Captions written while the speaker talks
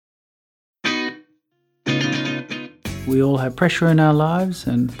We all have pressure in our lives,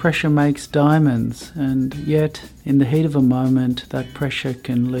 and pressure makes diamonds, and yet in the heat of a moment that pressure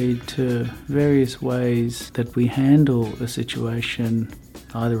can lead to various ways that we handle a situation,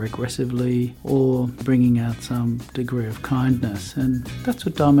 either aggressively or bringing out some degree of kindness, and that's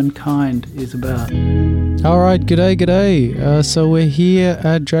what Diamond Kind is about. Alright, g'day. So we're here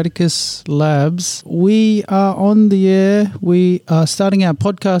at Atticus Labs. We are on the air. We are starting our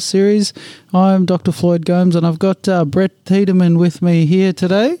podcast series. I'm Dr. Floyd Gomes, and I've got Brett Tiedemann with me here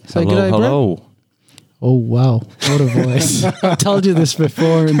today. So hello, g'day, hello. Brett. Oh, wow. What a voice. I told you this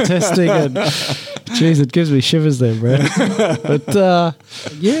before in testing, and geez, it gives me shivers there, Brett. But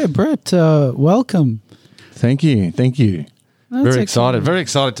yeah, Brett, welcome. Thank you. That's Very exciting. Very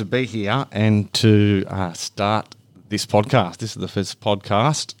excited to be here and to start this podcast. This is the first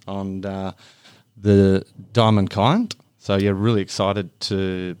podcast on the Diamond Kind. So, yeah, really excited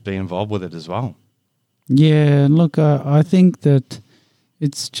to be involved with it as well. Yeah, and look, I think that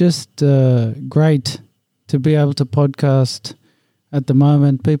it's just great to be able to podcast at the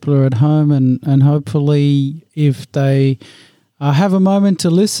moment. People are at home, and hopefully if they have a moment to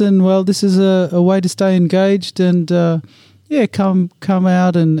listen, well, this is a way to stay engaged and, come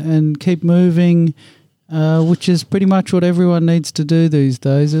out and keep moving, which is pretty much what everyone needs to do these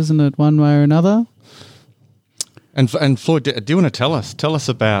days, isn't it, one way or another? And Floyd, do you want to tell us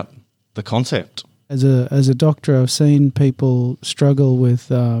about the concept? As a doctor, I've seen people struggle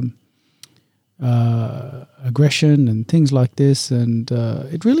with aggression and things like this, and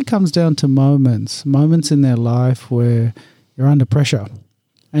it really comes down to moments in their life where you're under pressure.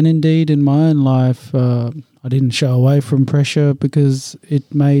 And indeed, in my own life, I didn't shy away from pressure because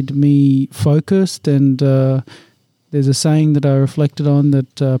it made me focused, and there's a saying that I reflected on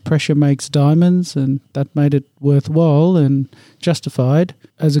that pressure makes diamonds, and that made it worthwhile and justified.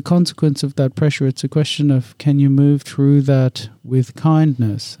 As a consequence of that pressure, it's a question of can you move through that with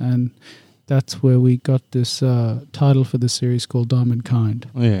kindness, and that's where we got this title for the series called Diamond Kind.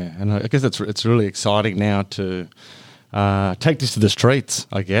 Yeah, and I guess it's really exciting now to take this to the streets,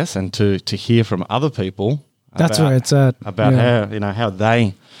 I guess, and to hear from other people. That's where it's at. About how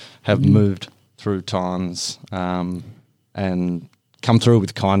they have moved through times and come through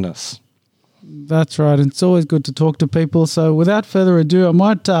with kindness. That's right. It's always good to talk to people. So without further ado, I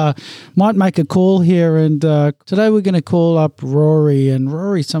might make a call here. And today we're going to call up Rory. And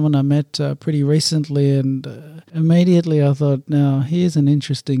Rory's someone I met pretty recently. And immediately I thought, now, here's an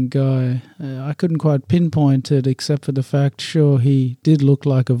interesting guy. I couldn't quite pinpoint it except for the fact, sure, he did look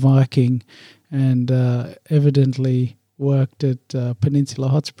like a Viking and evidently worked at Peninsula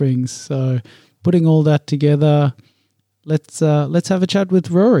Hot Springs. So putting all that together, let's have a chat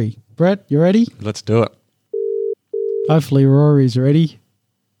with Rory. Brett, you ready? Let's do it. Hopefully Rory's ready.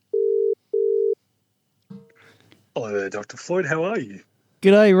 Hello there, Dr. Floyd. How are you?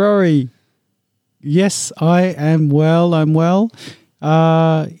 G'day, Rory. Yes, I am well. I'm well.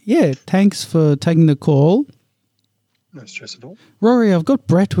 Thanks for taking the call. No stress at all. Rory, I've got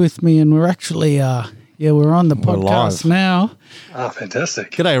Brett with me, and we're actually, we're on the podcast live now. Ah,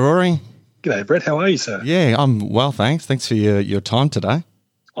 fantastic. G'day, Rory. G'day, Brett. How are you, sir? Yeah, I'm well, thanks. Thanks for your time today.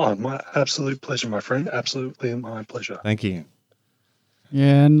 Oh, my absolute pleasure, my friend. Absolutely my pleasure. Thank you.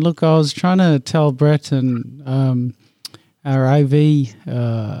 Yeah, and look, I was trying to tell Brett and our AV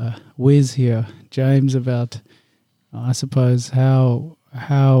whiz here, James, about, I suppose, how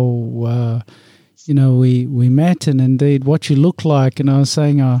we met, and indeed what you look like. And I was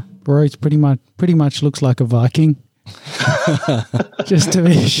saying, Rory's pretty much looks like a Viking. Just to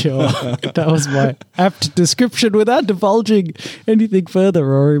be sure. That was my apt description without divulging anything further,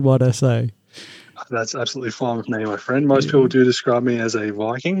 Rory, what I say. That's absolutely fine with me, my friend. Most people do describe me as a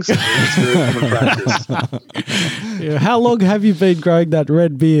Viking, so it's very common practice. Yeah, how long have you been growing that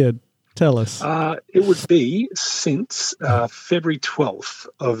red beard? Tell us. It would be since February 12th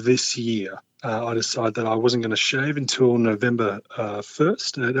of this year. I decided that I wasn't going to shave until November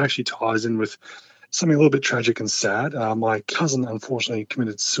 1st. It actually ties in with something a little bit tragic and sad. My cousin unfortunately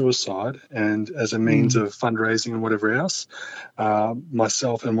committed suicide, and as a means of fundraising and whatever else,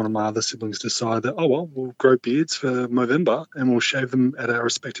 myself and one of my other siblings decided that, we'll grow beards for November and we'll shave them at our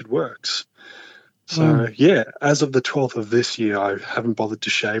respected works. So, as of the 12th of this year, I haven't bothered to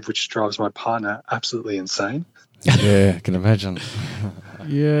shave, which drives my partner absolutely insane. Yeah, I can imagine.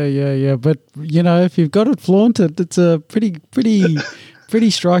 Yeah. But, if you've got it flaunted, it's a pretty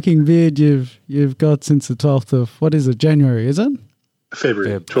striking beard you've got since the 12th of, what is it, January, is it?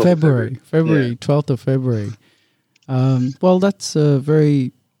 February. 12th of February. Well, that's a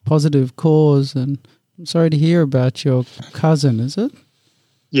very positive cause, and I'm sorry to hear about your cousin, is it?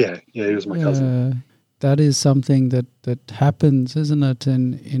 Yeah, he was my cousin. that is something that happens, isn't it,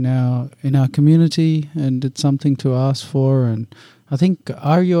 in our community, and it's something to ask for. And I think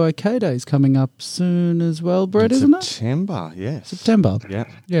Are You OK Day is coming up soon as well, Brett, isn't it? September, yes. September. Yeah.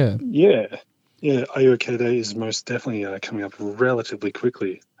 Yeah. Are You OK Day is most definitely coming up relatively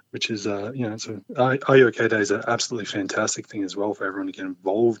quickly, which is, Are You OK Day is an absolutely fantastic thing as well for everyone to get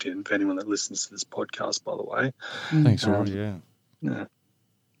involved in, for anyone that listens to this podcast, by the way. Thanks, Rory,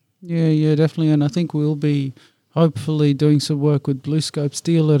 Yeah, definitely. And I think we'll be hopefully doing some work with Blue Scope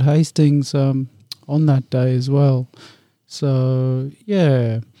Steel at Hastings on that day as well. So,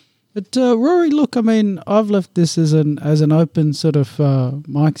 yeah. But Rory, look, I mean, I've left this as an open sort of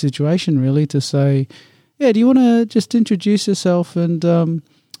mic situation, really, to say, do you want to just introduce yourself and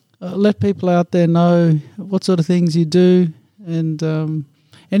let people out there know what sort of things you do and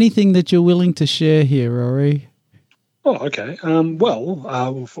anything that you're willing to share here, Rory? Oh, okay. For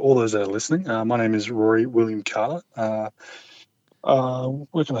all those that are listening, my name is Rory William Carter.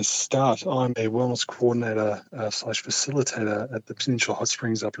 Where can I start? I'm a wellness coordinator / facilitator at the Peninsula Hot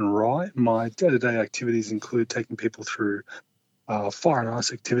Springs up in Rye. My day-to-day activities include taking people through fire and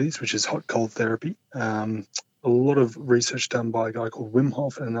ice activities, which is hot cold therapy. A lot of research done by a guy called Wim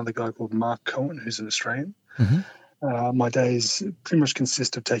Hof and another guy called Mark Cohen, who's an Australian. Mm-hmm. My days pretty much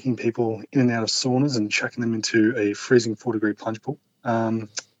consist of taking people in and out of saunas and chucking them into a freezing 4-degree plunge pool,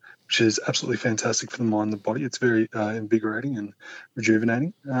 which is absolutely fantastic for the mind and the body. It's very invigorating and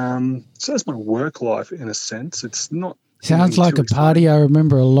rejuvenating. So that's my work life in a sense. It's not... Sounds like a party I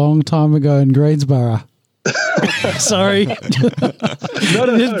remember a long time ago in Greensboro. Sorry.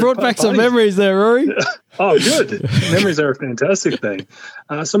 No, Just brought back some memories there, Rory. Oh, good. Memories are a fantastic thing.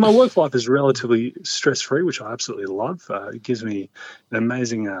 So my work life is relatively stress-free, which I absolutely love. It gives me an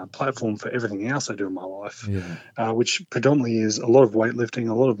amazing platform for everything else I do in my life, which predominantly is a lot of weightlifting,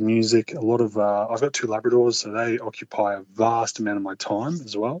 a lot of music, a lot of... I've got 2 Labradors, so they occupy a vast amount of my time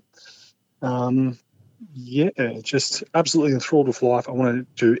as well. Just absolutely enthralled with life. I want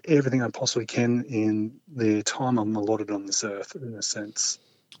to do everything I possibly can in the time I'm allotted on this earth, in a sense.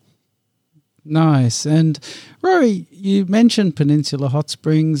 Nice. And Rory, you mentioned Peninsula Hot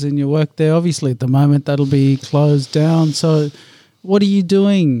Springs and your work there. Obviously, at the moment, that'll be closed down. So what are you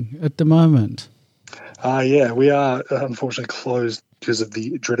doing at the moment? We are unfortunately closed because of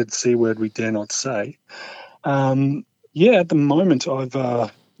the dreaded C word we dare not say. At the moment, I've...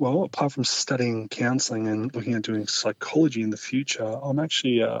 apart from studying counselling and looking at doing psychology in the future, I'm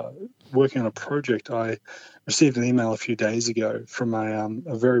actually working on a project. I received an email a few days ago from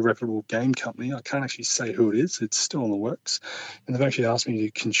a very reputable game company. I can't actually say who it is. It's still in the works. And they've actually asked me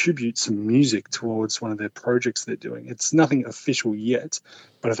to contribute some music towards one of their projects they're doing. It's nothing official yet,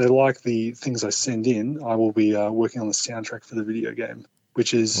 but if they like the things I send in, I will be working on the soundtrack for the video game,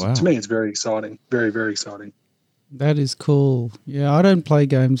 which is, to me, it's very exciting. Very, very exciting. That is cool. Yeah, I don't play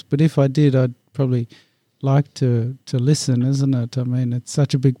games, but if I did, I'd probably like to listen, isn't it? I mean, it's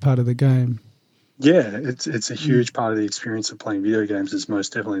such a big part of the game. Yeah, it's a huge part of the experience of playing video games is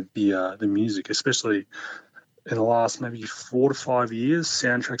most definitely the music, especially in the last maybe 4 to 5 years.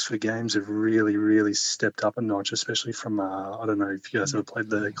 Soundtracks for games have really, really stepped up a notch, especially from, I don't know if you guys ever played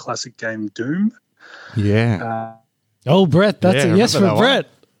the classic game Doom. Yeah. Brett, that's a yes for Brett.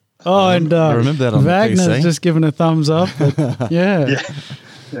 Oh, and I remember that on Wagner's the PC. just given a thumbs up. But yeah,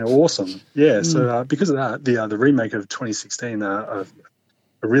 awesome. Yeah, so because of that, the remake of 2016, a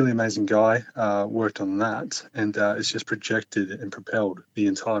really amazing guy worked on that, and it's just projected and propelled the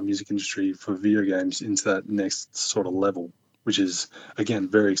entire music industry for video games into that next sort of level, which is, again,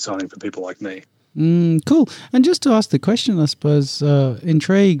 very exciting for people like me. Cool. And just to ask the question, I suppose,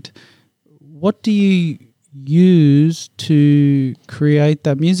 intrigued, what do you use to create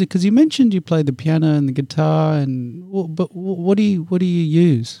that music? Because you mentioned you play the piano and the guitar, but what do you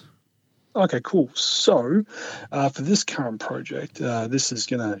use? Okay, cool. So for this current project, this is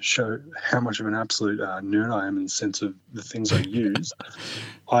going to show how much of an absolute nerd I am in the sense of the things I use.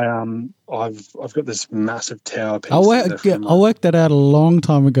 I've got this massive tower piece. I worked that out a long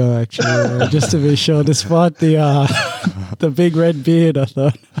time ago, actually, just to be sure. Despite the big red beard, I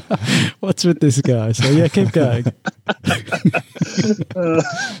thought, what's with this guy? So yeah, keep going.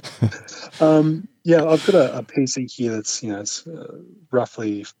 I've got a PC here that's it's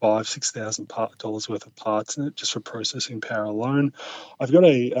roughly $5,000-6,000 worth of parts in it just for processing power alone. I've got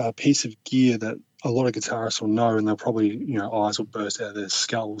a piece of gear that a lot of guitarists will know, and they'll probably eyes will burst out of their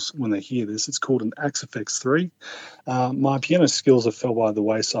skulls when they hear this. It's called an Axe FX3. My piano skills have fell by the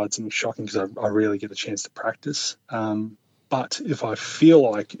wayside. Something shocking because I rarely get a chance to practice. But if I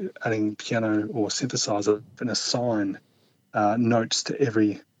feel like adding piano or synthesizer, I can assign notes to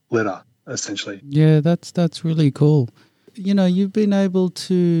every letter essentially. Yeah, that's really cool. You know, you've been able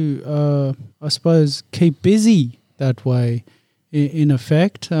to, I suppose, keep busy that way, in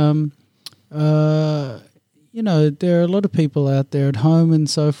effect. You know, there are a lot of people out there at home and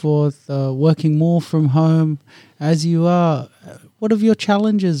so forth, working more from home as you are. What have your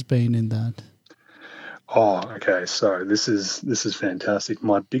challenges been in that? Oh, okay. So this is fantastic.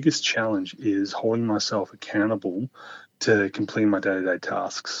 My biggest challenge is holding myself accountable to completing my day-to-day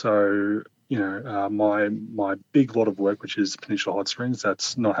tasks. So, my big lot of work, which is Peninsula Hot Springs,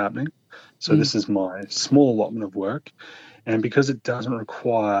 that's not happening. So Mm. this is my small allotment of work. And because it doesn't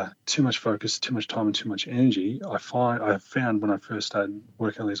require too much focus, too much time, and too much energy, I found when I first started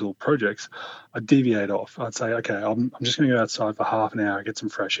working on these little projects, I'd deviate off. I'd say, okay, I'm just going to go outside for half an hour, get some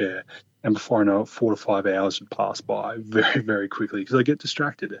fresh air. And before I know it, 4 to 5 hours would pass by very, very quickly because I get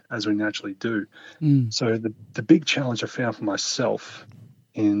distracted, as we naturally do. Mm. So the big challenge I found for myself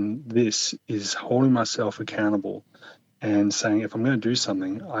in this is holding myself accountable and saying, if I'm going to do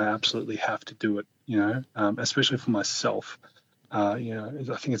something, I absolutely have to do it, especially for myself. I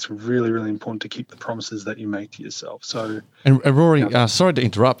think it's really, really important to keep the promises that you make to yourself. So, And Rory, sorry to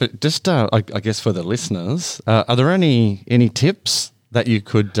interrupt, but just I guess for the listeners, are there any tips that you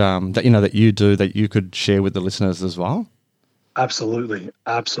could that you do that you could share with the listeners as well? absolutely,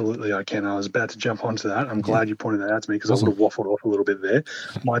 I can. I was about to jump onto that. I'm glad you pointed that out to me because Awesome. I would have waffled off a little bit there.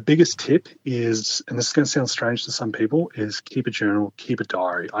 My biggest tip is, and this is going to sound strange to some people, is keep a journal, keep a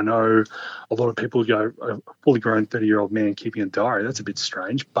diary. I know a lot of people go, a fully grown 30-year-old man keeping a diary, that's a bit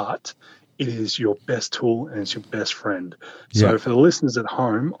strange, but it is your best tool and it's your best friend. So for the listeners at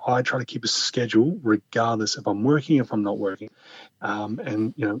home, I try to keep a schedule regardless if I'm working, if I'm not working.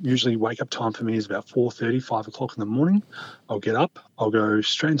 Usually wake up time for me is about 4:30, 5 o'clock in the morning. I'll get up, I'll go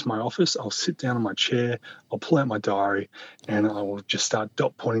straight into my office, I'll sit down in my chair, I'll pull out my diary, and I will just start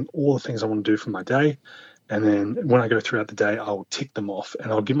dot pointing all the things I want to do for my day. And then when I go throughout the day, I'll tick them off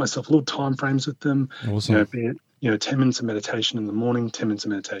and I'll give myself little time frames with them. Awesome. Be it 10 minutes of meditation in the morning, 10 minutes of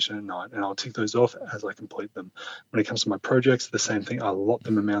meditation at night, and I'll tick those off as I complete them. When it comes to my projects, the same thing. I allot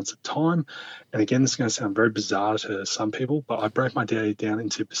them amounts of time. And again, this is going to sound very bizarre to some people, but I break my day down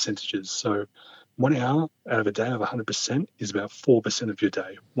into percentages. So 1 hour out of a day of 100% is about 4% of your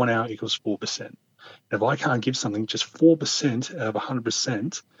day. 1 hour equals 4%. If I can't give something just 4% out of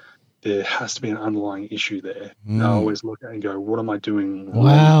 100%, there has to be an underlying issue there. And I always look at it and go, what am I doing wrong?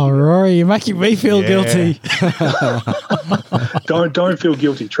 Wow, Rory, you're making me feel guilty. Don't feel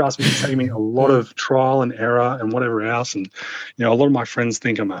guilty. Trust me, it's taken me a lot of trial and error and whatever else. And a lot of my friends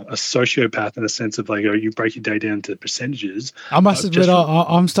think I'm a sociopath in the sense of like, you break your day down into percentages. I must admit,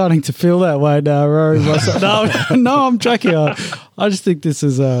 I'm starting to feel that way now, Rory. No, I'm joking. I just think this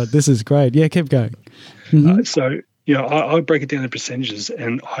is great. Yeah, keep going. Mm-hmm. I break it down in percentages,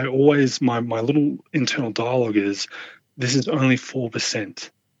 and I always, my little internal dialogue is, this is only 4%.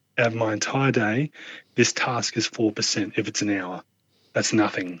 Out of my entire day, this task is 4%. If it's an hour, that's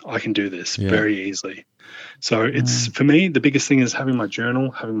nothing. I can do this very easily. So it's, for me, the biggest thing is having my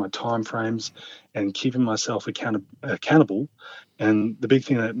journal, having my time frames, and keeping myself accountable. And the big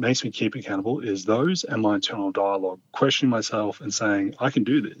thing that makes me keep accountable is those and my internal dialogue, questioning myself and saying, I can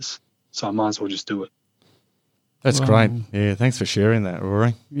do this, so I might as well just do it. That's great. Yeah, thanks for sharing that,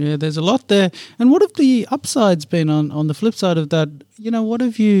 Rory. Yeah, there's a lot there. And what have the upsides been on the flip side of that? What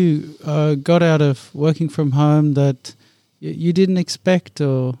have you got out of working from home that you didn't expect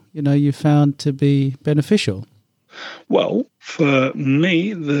or, you found to be beneficial? Well, for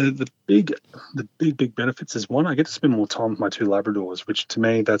me, the big benefits is, one, I get to spend more time with my 2 Labradors, which to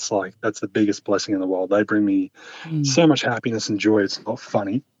me, that's the biggest blessing in the world. They bring me so much happiness and joy. It's not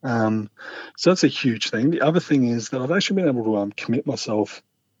funny. So that's a huge thing. The other thing is that I've actually been able to commit myself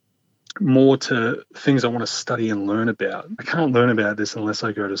more to things I want to study and learn about. I can't learn about this unless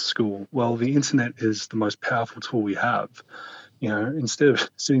I go to school. Well, the internet is the most powerful tool we have. Instead of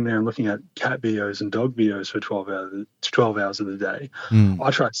sitting there and looking at cat videos and dog videos for 12 hours of the day,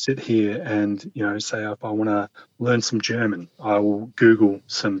 I try to sit here and, say if I want to learn some German, I will Google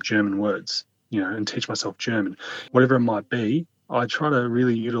some German words, and teach myself German. Whatever it might be, I try to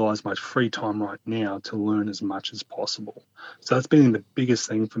really utilize my free time right now to learn as much as possible. So that's been the biggest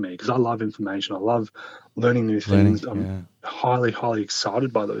thing for me because I love information. I love learning new things. I'm highly, highly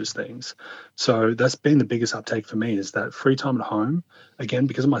excited by those things. So that's been the biggest uptake for me is that free time at home. Again,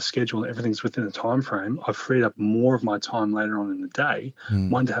 because of my schedule and everything's within a time frame, I've freed up more of my time later on in the day,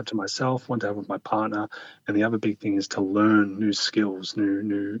 one to have to myself, one to have with my partner. And the other big thing is to learn new skills,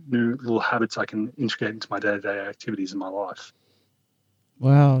 new little habits I can integrate into my day-to-day activities in my life.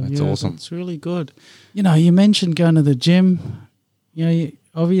 Wow, that's awesome. It's really good. You mentioned going to the gym.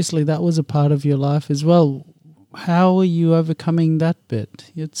 obviously that was a part of your life as well. How are you overcoming that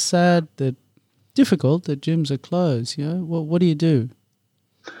bit? It's sad that difficult that gyms are closed. What do you do?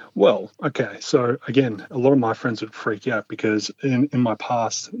 Well, okay. So again, a lot of my friends would freak out because in my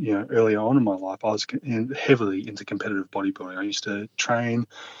past, earlier on in my life, I was heavily into competitive bodybuilding. I used to train,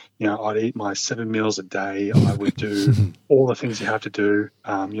 I'd eat my 7 meals a day. I would do all the things you have to do.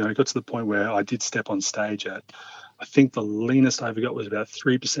 It got to the point where I did step on stage at, I think the leanest I ever got was about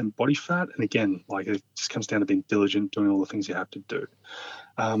 3% body fat. And again, like it just comes down to being diligent, doing all the things you have to do.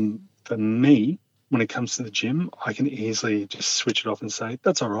 For me, when it comes to the gym, I can easily just switch it off and say,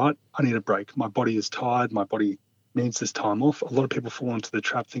 that's all right. I need a break. My body is tired. My body needs this time off. A lot of people fall into the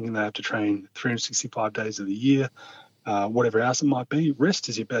trap thinking they have to train 365 days of the year. Whatever else it might be, rest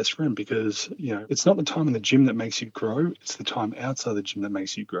is your best friend because, it's not the time in the gym that makes you grow. It's the time outside the gym that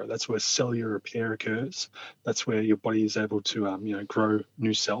makes you grow. That's where cellular repair occurs. That's where your body is able to, grow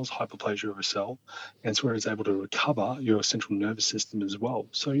new cells, hyperplasia of a cell. And it's where it's able to recover your central nervous system as well.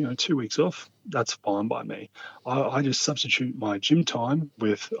 So, 2 weeks off, that's fine by me. I just substitute my gym time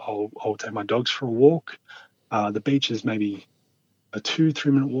with, I'll take my dogs for a walk. The beach is maybe a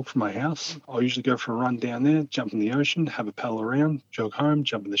 2-3 minute walk from my house. I'll usually go for a run down there, jump in the ocean, have a paddle around, jog home,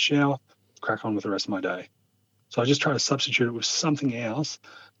 jump in the shower, crack on with the rest of my day. So I just try to substitute it with something else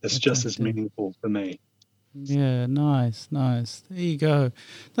that's just as meaningful for me. Yeah, nice. There you go.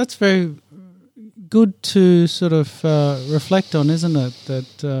 That's very good to sort of reflect on, isn't it?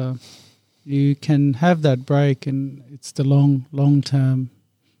 That you can have that break and it's the long term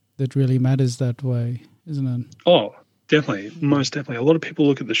that really matters that way, isn't it? Oh, definitely. Most definitely. A lot of people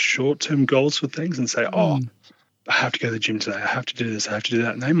look at the short-term goals for things and say, I have to go to the gym today. I have to do this. I have to do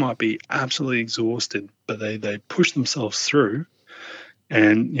that. And they might be absolutely exhausted, but they push themselves through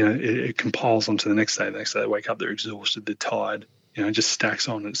and, it compiles onto the next day. The next day they wake up, they're exhausted, they're tired. It just stacks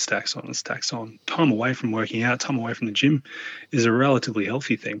on and stacks on and stacks on. Time away from working out, time away from the gym is a relatively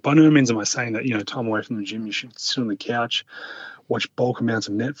healthy thing. By no means am I saying that, time away from the gym, you should sit on the couch, watch bulk amounts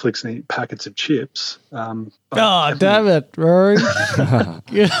of Netflix and eat packets of chips. Damn it, Rory.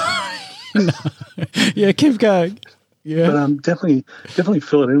 Yeah, keep going. Yeah. But definitely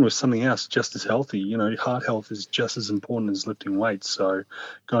fill it in with something else just as healthy. Heart health is just as important as lifting weights. So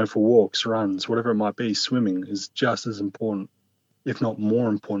going for walks, runs, whatever it might be, swimming is just as important, if not more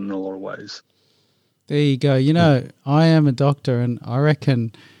important in a lot of ways. There you go. I am a doctor and I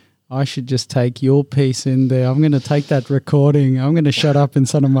reckon I should just take your piece in there. I'm going to take that recording. I'm going to shut up in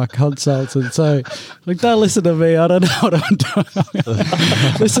front of my consults and say, look, don't listen to me. I don't know what I'm doing.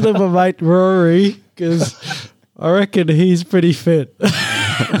 Listen to my mate Rory because I reckon he's pretty fit.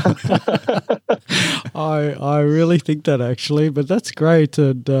 I really think that actually, but that's great.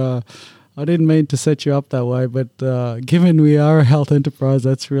 And I didn't mean to set you up that way, but given we are a health enterprise,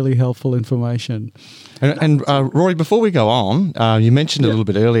 that's really helpful information. And Rory, before we go on, you mentioned a little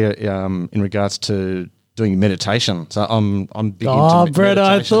bit earlier in regards to doing meditation. So I'm big into Brett,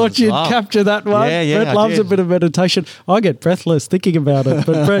 I thought you'd capture that one. Yeah, Brett loves a bit of meditation. I get breathless thinking about it.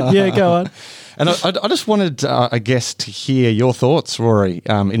 But Brett, go on. And I just wanted, I guess, to hear your thoughts, Rory,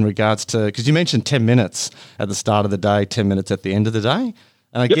 in regards to, because you mentioned 10 minutes at the start of the day, 10 minutes at the end of the day.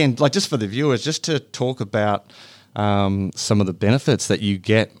 And again, like just for the viewers, just to talk about some of the benefits that you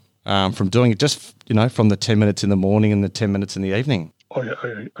get from doing it, just, from the 10 minutes in the morning and the 10 minutes in the evening.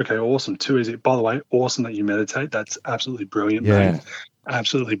 Okay, awesome. Too easy. By the way, awesome that you meditate. That's absolutely brilliant, yeah. mate.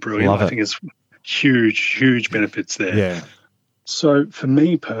 Absolutely brilliant. Love I think it's huge benefits there. Yeah. So for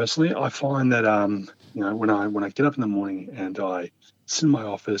me personally, I find that when I get up in the morning and I sit in my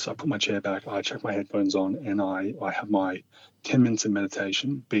office, I put my chair back, I chuck my headphones on, and I have my 10 minutes of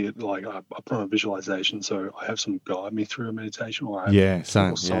meditation, be it like I put on a visualization, so I have some guide me through a meditation, or I have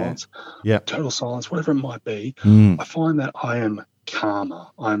total silence, total silence, whatever it might be. I find that I am calmer.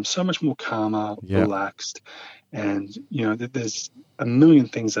 I'm so much more calmer, relaxed, and there's a million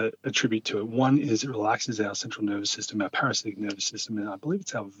things that attribute to it. One is it relaxes our central nervous system, our parasympathetic nervous system, and I believe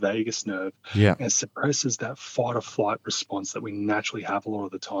it's our vagus nerve. Yeah. And it suppresses that fight or flight response that we naturally have a lot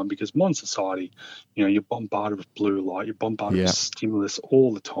of the time, because modern society, you're bombarded with blue light, you're bombarded with stimulus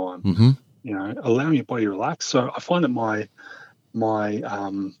all the time. Mm-hmm. Allowing your body to relax. So I find that my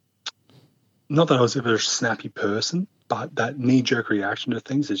not that I was ever a snappy person, but that knee-jerk reaction to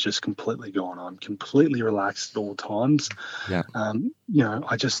things is just completely gone. I'm completely relaxed at all times. Yeah. I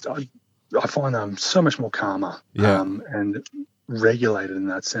find I'm so much more calmer and regulated in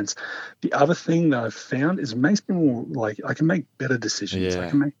that sense. The other thing that I've found is it makes me more like I can make better decisions. I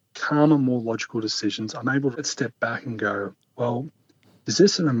can make calmer, more logical decisions. I'm able to step back and go, well, is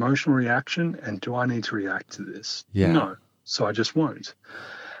this an emotional reaction and do I need to react to this? Yeah. No. so I just won't.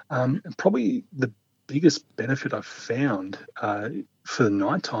 And probably the biggest benefit I've found for the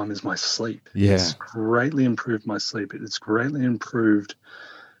nighttime is my sleep. Yeah. It's greatly improved my sleep. It's greatly improved,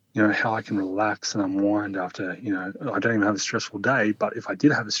 how I can relax and unwind after, I don't even have a stressful day, but if I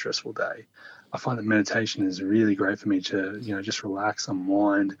did have a stressful day, I find that meditation is really great for me to, just relax,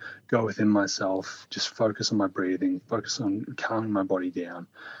 unwind, go within myself, just focus on my breathing, focus on calming my body down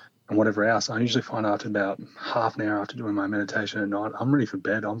and whatever else. I usually find after about half an hour after doing my meditation at night, I'm ready for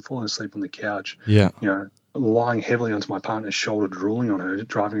bed. I'm falling asleep on the couch, Yeah. Lying heavily onto my partner's shoulder, drooling on her,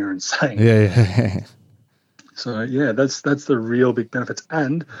 driving her insane. Yeah. So yeah, that's the real big benefits.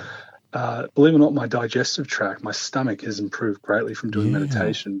 And believe it or not, my digestive tract, my stomach has improved greatly from doing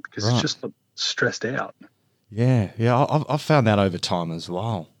meditation because it's just not stressed out. Yeah. I've found that over time as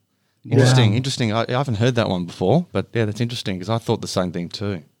well. Wow. Interesting. I haven't heard that one before, but yeah, that's interesting because I thought the same thing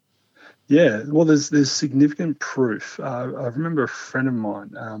too. Yeah, well, there's significant proof. I remember a friend of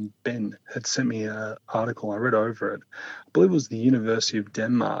mine, Ben, had sent me an article. I read over it. I believe it was the University of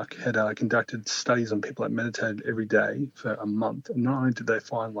Denmark had conducted studies on people that meditated every day for a month. And not only did they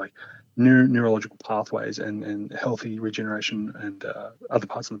find like new neurological pathways and healthy regeneration and other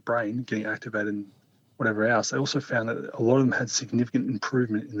parts of the brain getting activated and whatever else, they also found that a lot of them had significant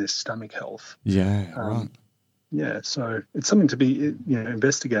improvement in their stomach health. Yeah, right. Yeah, so it's something to be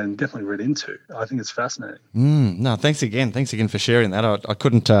investigated and definitely read into. I think it's fascinating. No, thanks again for sharing that. I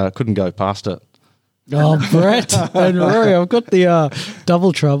couldn't go past it. Oh, Brett and Rory, I've got the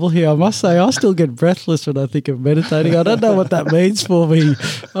double trouble here. I must say, I still get breathless when I think of meditating. I don't know what that means for me.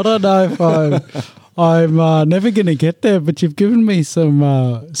 I don't know if I'm never going to get there, but you've given me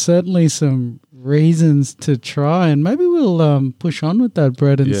certainly some reasons to try, and maybe we'll push on with that,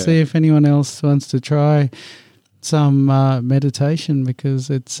 Brett, and see if anyone else wants to try some meditation, because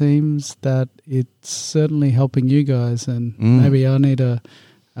it seems that it's certainly helping you guys, and maybe I need to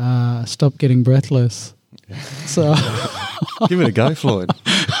stop getting breathless. So give it a go, Floyd.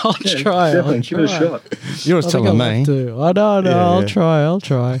 I'll try. Give it a shot. You were telling me. I know. I'll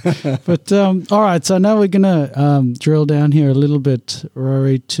try. But all right. So now we're gonna drill down here a little bit,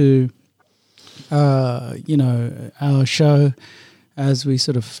 Rory, to our show. As we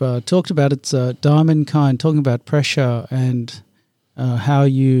sort of talked about, it's Diamond Kind, talking about pressure and how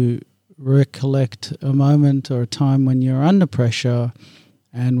you recollect a moment or a time when you're under pressure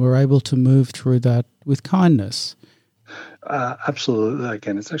and were able to move through that with kindness. Absolutely.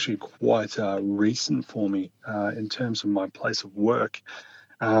 Again, it's actually quite recent for me in terms of my place of work.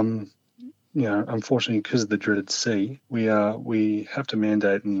 Unfortunately, because of the dreaded C, we have to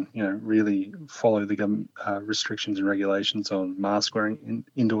mandate and really follow the government restrictions and regulations on mask wearing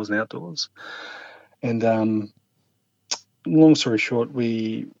indoors and outdoors. And long story short,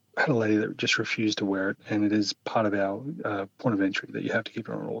 we had a lady that just refused to wear it, and it is part of our point of entry that you have to keep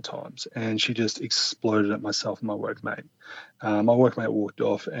it on at all times. And she just exploded at myself and my workmate. My workmate walked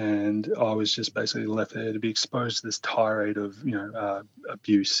off, and I was just basically left there to be exposed to this tirade of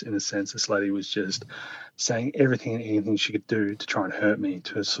abuse. In a sense, this lady was just saying everything and anything she could do to try and hurt me,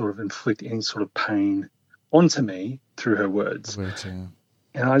 to sort of inflict any sort of pain onto me through her words.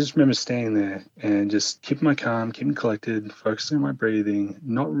 And I just remember standing there and just keeping my calm, keeping collected, focusing on my breathing,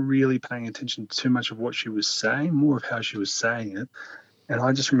 not really paying attention to too much of what she was saying, more of how she was saying it. And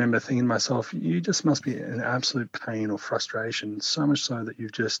I just remember thinking to myself, you just must be in absolute pain or frustration, so much so that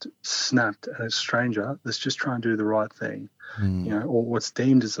you've just snapped at a stranger that's just trying to do the right thing, or what's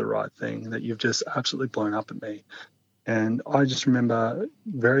deemed as the right thing, that you've just absolutely blown up at me. And I just remember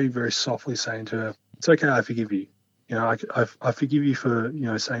very, very softly saying to her, "It's okay, I forgive you. I forgive you for,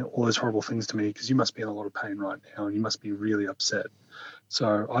 saying all those horrible things to me, because you must be in a lot of pain right now and you must be really upset.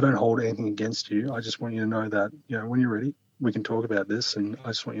 So I don't hold anything against you. I just want you to know that, when you're ready, we can talk about this, and I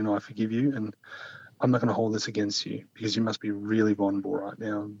just want you to know I forgive you, and I'm not going to hold this against you, because you must be really vulnerable right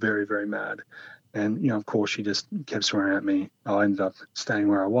now, very, very mad." And, of course, she just kept swearing at me. I ended up staying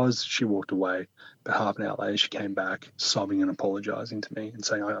where I was. She walked away. But half an hour later, she came back sobbing and apologizing to me and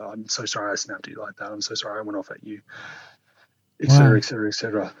saying, "I'm so sorry I snapped at you like that. I'm so sorry I went off at you," et cetera, et cetera, et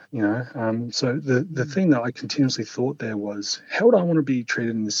cetera. So the thing that I continuously thought there was, how would I want to be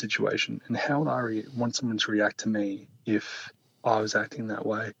treated in this situation? And how would I want someone to react to me if I was acting that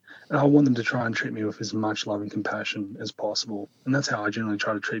way? And I want them to try and treat me with as much love and compassion as possible. And that's how I generally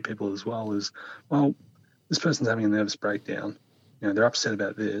try to treat people as well, is, well, this person's having a nervous breakdown. They're upset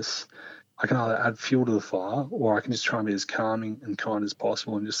about this. I can either add fuel to the fire, or I can just try and be as calming and kind as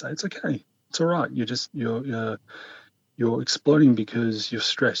possible and just say, "It's okay. It's all right. You're exploding because you're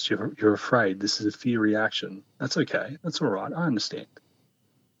stressed. You're afraid. This is a fear reaction. That's okay. That's all right. I understand."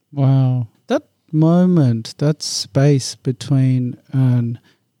 Wow. moment, that space between an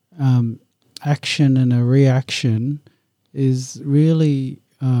action and a reaction is really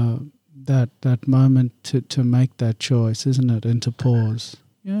that moment to make that choice, isn't it? And to pause.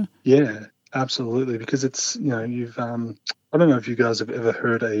 Yeah. Yeah, absolutely. Because it's, you've, I don't know if you guys have ever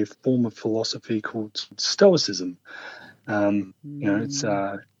heard a form of philosophy called Stoicism. It's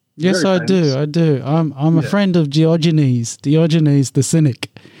yes, very I famous. do. I'm a friend of Diogenes the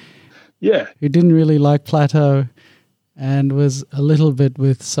cynic. Yeah. Who didn't really like Plato and was a little bit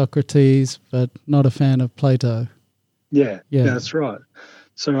with Socrates, but not a fan of Plato. Yeah, that's right.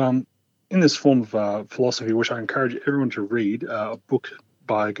 So in this form of philosophy, which I encourage everyone to read, a book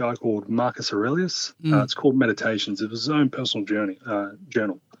by a guy called Marcus Aurelius. It's called Meditations. It was his own personal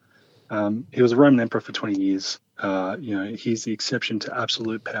journal. He was a Roman emperor for 20 years. He's the exception to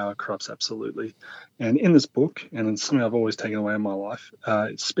absolute power corrupts absolutely. And in this book, and it's something I've always taken away in my life,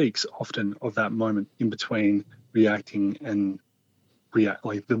 it speaks often of that moment in between reacting and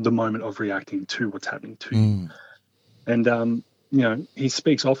like the moment of reacting to what's happening to you. And, he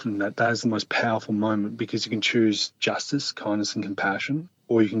speaks often that is the most powerful moment because you can choose justice, kindness, and compassion,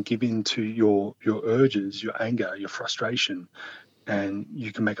 or you can give in to your urges, your anger, your frustration, and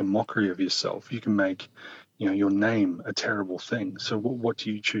you can make a mockery of yourself. You can make, your name a terrible thing. So what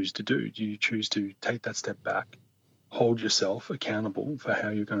do you choose to do? Do you choose to take that step back, hold yourself accountable for how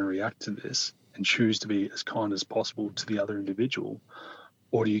you're going to react to this, and choose to be as kind as possible to the other individual?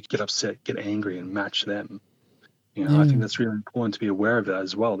 Or do you get upset, get angry, and match them? I think that's really important to be aware of that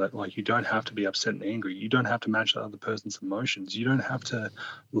as well, that like you don't have to be upset and angry. You don't have to match the other person's emotions. You don't have to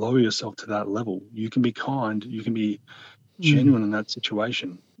lower yourself to that level. You can be kind. You can be genuine in that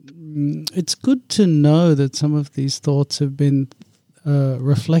situation. It's good to know that some of these thoughts have been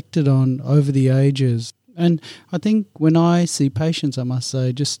reflected on over the ages. And I think when I see patients, I must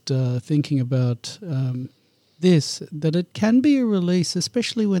say, just thinking about this, that it can be a release,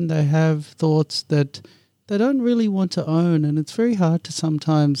 especially when they have thoughts that they don't really want to own, and it's very hard to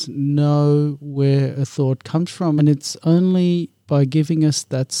sometimes know where a thought comes from. And it's only by giving us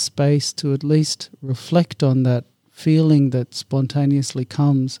that space to at least reflect on that feeling that spontaneously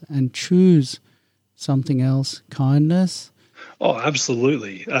comes and choose something else, kindness. Oh,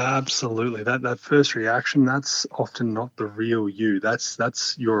 absolutely. Absolutely. That first reaction, that's often not the real you.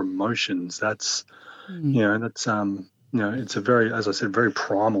 That's your emotions. That's, it's a very, as I said, very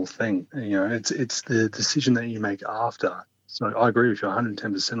primal thing. It's the decision that you make after. So I agree with you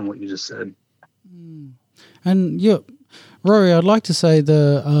 110% on what you just said. And Rory, I'd like to say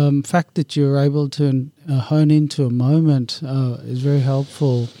the fact that you're able to hone into a moment is very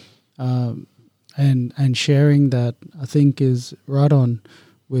helpful, and sharing that, I think, is right on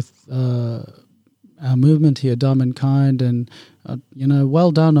with our movement here, Diamond Kind, and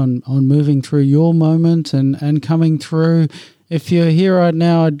well done on moving through your moment and coming through. If you're here right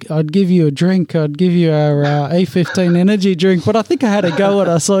now, I'd give you a drink. I'd give you our A15 energy drink. But I think I had a go when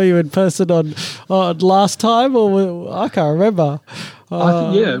I saw you in person on last time, or I can't remember.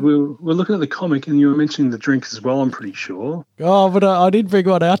 We're looking at the comic, and you were mentioning the drink as well, I'm pretty sure. Oh, but I did bring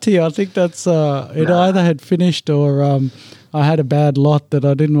one out to you. I think that's it either had finished or I had a bad lot that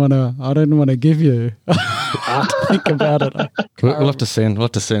I didn't want to give you. Think about it. We'll have to send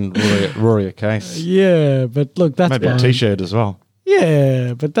Rory a case. Yeah, but look, that's maybe fine. A T-shirt as well.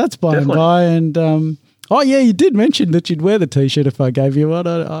 Yeah, but that's by Definitely. and by. And you did mention that you'd wear the T-shirt if I gave you one.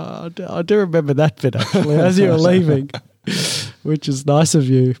 I do remember that bit actually as you were leaving, which is nice of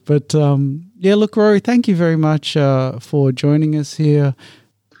you. But look, Rory, thank you very much for joining us here.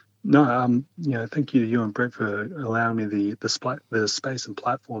 No, thank you to you and Brett for allowing me the space and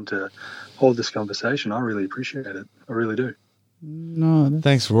platform to hold this conversation. I really appreciate it. I really do. No,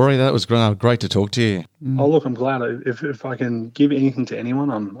 thanks, Rory. That was great to talk to you. Oh, look, I'm glad. If I can give anything to anyone,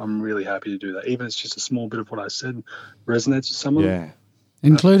 I'm really happy to do that. Even if it's just a small bit of what I said resonates with someone. Yeah,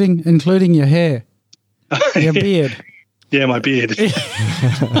 including your hair, your beard. Yeah, my beard.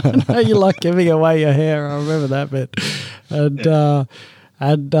 I know you like giving away your hair. I remember that bit.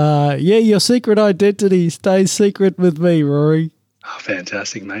 And your secret identity stays secret with me, Rory. Oh,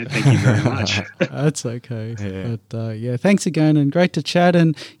 fantastic, mate. Thank you very much. That's okay. Yeah. But thanks again, and great to chat.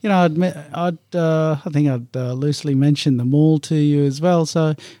 And I think I'd loosely mention the mall to you as well.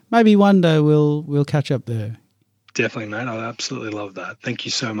 So maybe one day we'll catch up there. Definitely, mate. I absolutely love that. Thank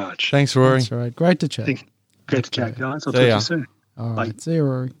you so much. Thanks, Rory. That's all right. Great to chat. Great to chat, guys. I'll talk to you soon. All right. Bye. See you,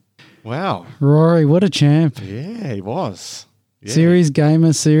 Rory. Wow. Rory, what a champ. Yeah, he was. Yeah. Serious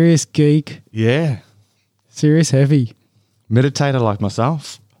gamer, serious geek, Yeah. serious heavy. Meditator like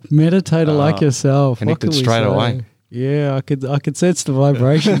myself. Meditator like yourself. Connected What can we straight say? away. Yeah, I could sense the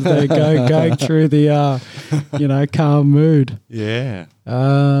vibrations there going through the calm mood. Yeah.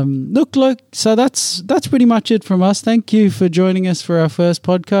 Look. So that's pretty much it from us. Thank you for joining us for our first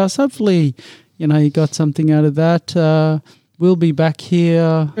podcast. Hopefully, you got something out of that. We'll be back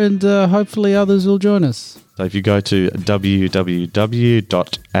here, and hopefully others will join us. So if you go to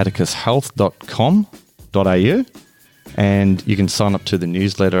www.atticushealth.com.au, and you can sign up to the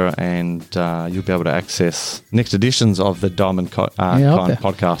newsletter, and you'll be able to access next editions of the Diamond Kind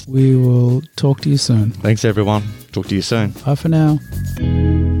podcast. We will talk to you soon. Thanks, everyone. Talk to you soon. Bye for now.